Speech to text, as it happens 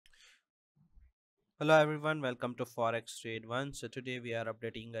Hello everyone, welcome to Forex Trade 1. So today we are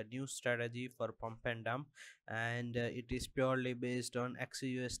updating a new strategy for pump and dump, and it is purely based on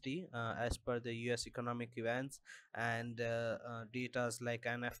XUSD as per the US economic events and data like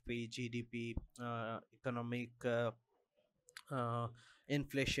NFP, GDP, economic uh,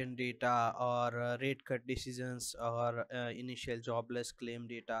 inflation data, or rate cut decisions, or initial jobless claim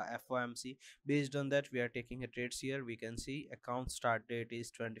data, FOMC. Based on that, we are taking a trades here. We can see account start date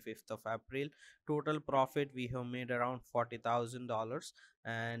is 25th of April. Total profit we have made around $40,000,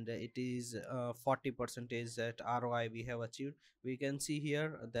 and it is 40 percentage that ROI we have achieved. We can see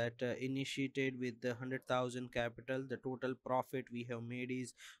here that initiated with the 100,000 capital, the total profit we have made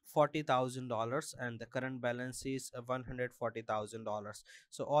is $40,000, and the current balance is $140,000.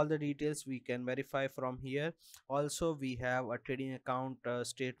 So all the details we can verify from here. Also we have a trading account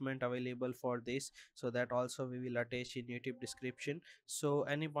statement available for this, so that also we will attach in YouTube description. So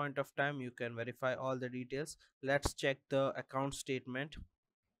any point of time you can verify all the details. Let's check the account statement.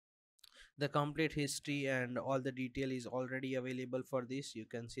 The complete history and all the detail is already available for this. You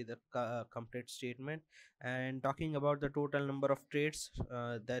can see the complete statement. And talking about the total number of trades,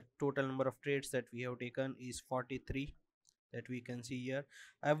 that total number of trades that we have taken is 43, that we can see here.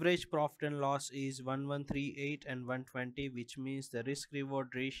 Average profit and loss is 1138 and 120, which means the risk reward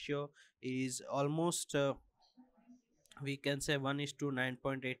ratio is almost we can say 1 is to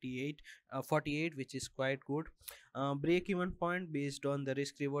 9.88 48, which is quite good. Break even point based on the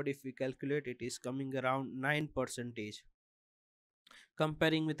risk reward, if we calculate, it is coming around 9 percentage.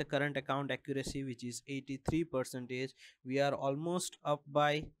 Comparing with the current account accuracy, which is 83 percentage, we are almost up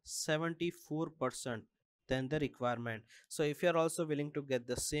by 74% than the requirement. So if you are also willing to get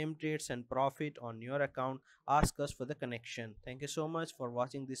the same trades and profit on your account, ask us for the connection. Thank you so much for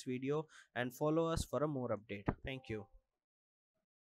watching this video, and follow us for a more update. Thank you.